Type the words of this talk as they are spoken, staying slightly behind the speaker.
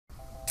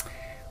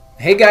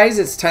Hey guys,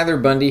 it's Tyler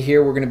Bundy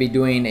here. We're going to be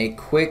doing a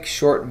quick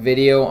short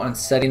video on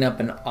setting up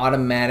an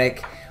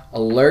automatic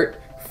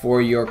alert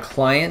for your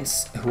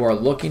clients who are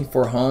looking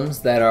for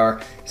homes that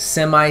are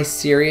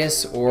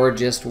semi-serious or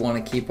just want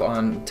to keep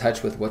on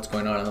touch with what's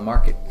going on in the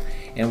market.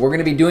 And we're going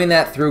to be doing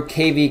that through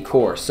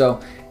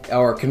Kvcore,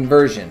 or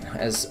conversion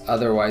as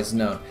otherwise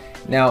known.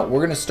 Now we're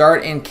going to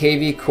start in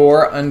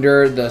Kvcore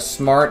under the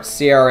Smart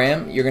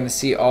CRM. You're going to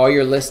see all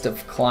your list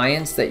of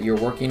clients that you're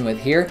working with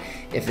here.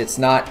 If it's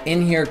not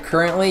in here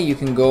currently, you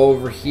can go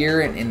over here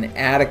and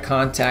add a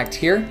contact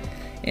here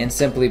and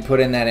simply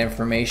put in that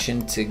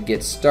information to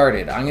get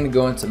started. I'm going to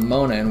go into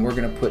Mona and we're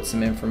going to put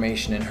some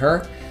information in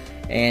her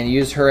and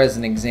use her as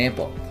an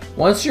example.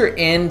 Once you're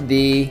in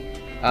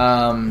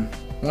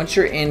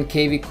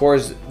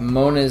Kvcore's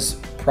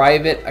Mona's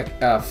private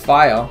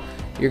file,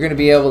 you're going to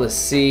be able to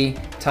see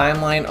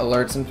timeline,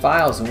 alerts, and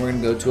files, and we're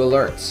going to go to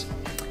alerts.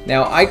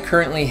 Now I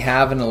currently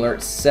have an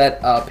alert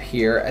set up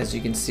here, as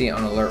you can see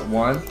on alert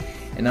 1,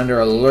 and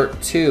under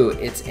alert 2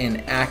 it's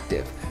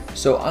inactive.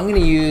 So I'm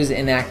going to use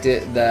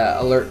the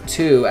alert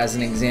 2 as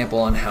an example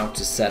on how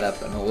to set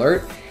up an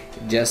alert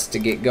just to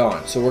get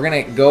going. So we're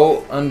going to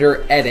go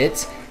under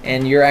edit,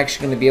 and you're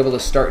actually going to be able to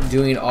start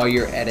doing all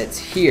your edits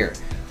here.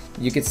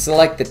 You can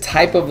select the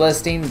type of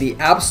listing. The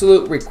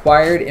absolute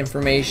required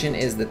information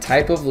is the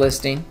type of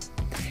listing,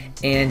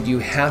 and you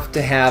have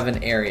to have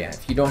an area.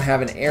 If you don't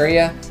have an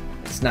area,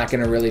 it's not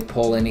going to really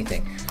pull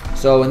anything.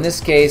 So in this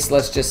case,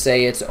 let's just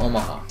say it's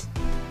Omaha.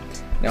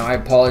 Now I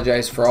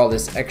apologize for all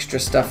this extra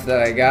stuff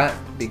that I got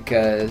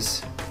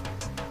because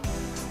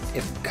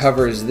it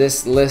covers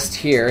this list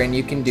here, and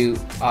you can do,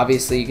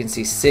 obviously you can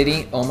see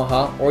city,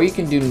 Omaha, or you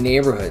can do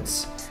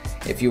neighborhoods.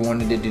 If you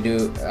wanted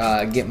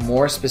to get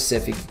more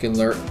specific, you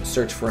can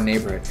search for a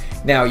neighborhood.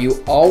 Now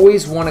you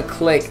always want to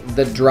click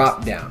the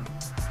drop down.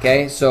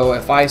 Okay, so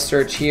if I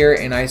search here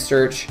and I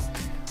search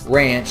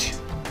ranch,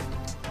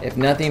 if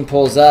nothing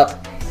pulls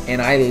up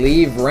and I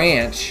leave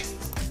ranch,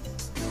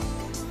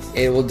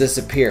 it will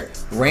disappear.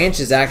 Ranch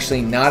is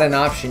actually not an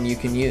option you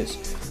can use.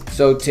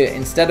 So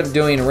instead of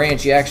doing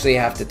ranch, you actually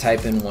have to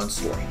type in one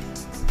story.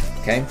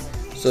 Okay,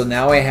 so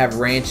now I have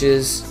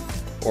ranches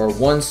or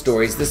one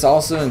stories. This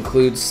also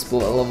includes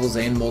split levels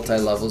and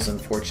multi-levels,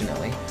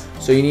 unfortunately.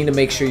 So you need to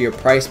make sure your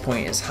price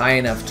point is high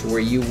enough to where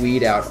you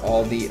weed out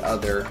all the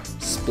other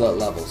split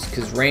levels,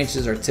 because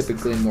ranches are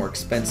typically more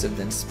expensive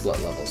than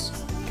split levels.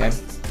 Okay.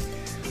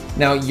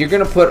 Now you're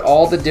going to put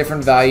all the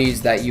different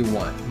values that you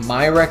want.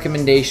 My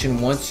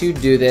recommendation, once you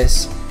do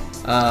this,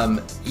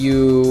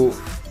 you're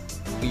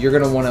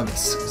going to want to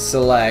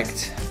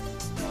select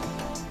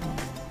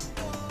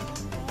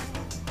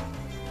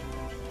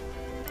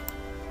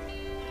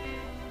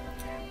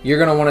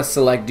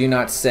do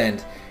not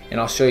send, and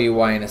I'll show you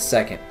why in a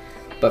second.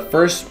 But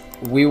first,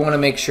 we want to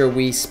make sure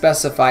we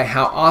specify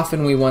how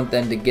often we want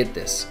them to get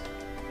this.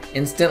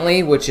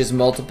 Instantly, which is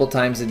multiple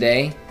times a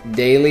day;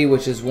 daily,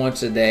 which is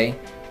once a day;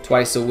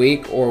 twice a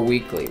week; or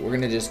weekly. We're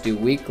going to just do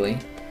weekly,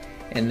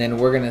 and then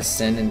we're going to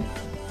send and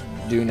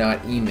do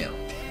not email.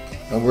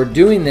 And we're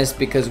doing this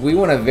because we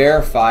want to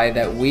verify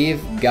that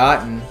we've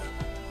gotten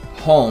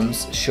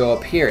homes show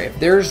up here. If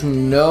there's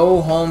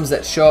no homes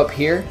that show up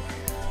here,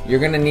 you're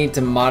going to need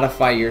to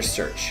modify your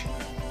search.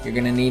 You're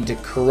going to need to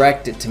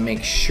correct it to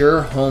make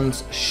sure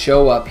homes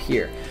show up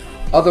here.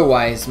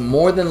 Otherwise,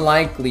 more than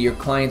likely, your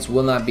clients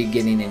will not be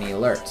getting any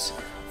alerts.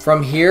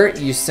 From here,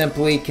 you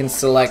simply can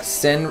select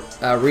send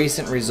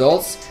recent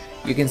results.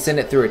 You can send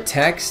it through a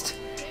text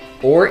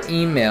or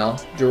email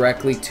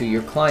directly to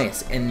your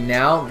clients. And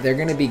now they're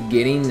going to be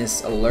getting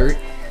this alert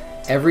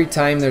every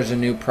time there's a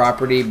new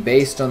property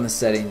based on the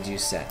settings you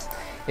set.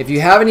 If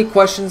you have any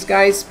questions,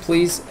 guys,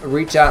 please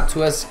reach out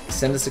to us.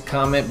 Send us a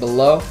comment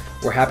below.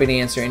 We're happy to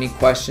answer any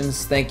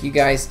questions. Thank you,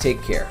 guys.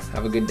 Take care.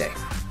 Have a good day.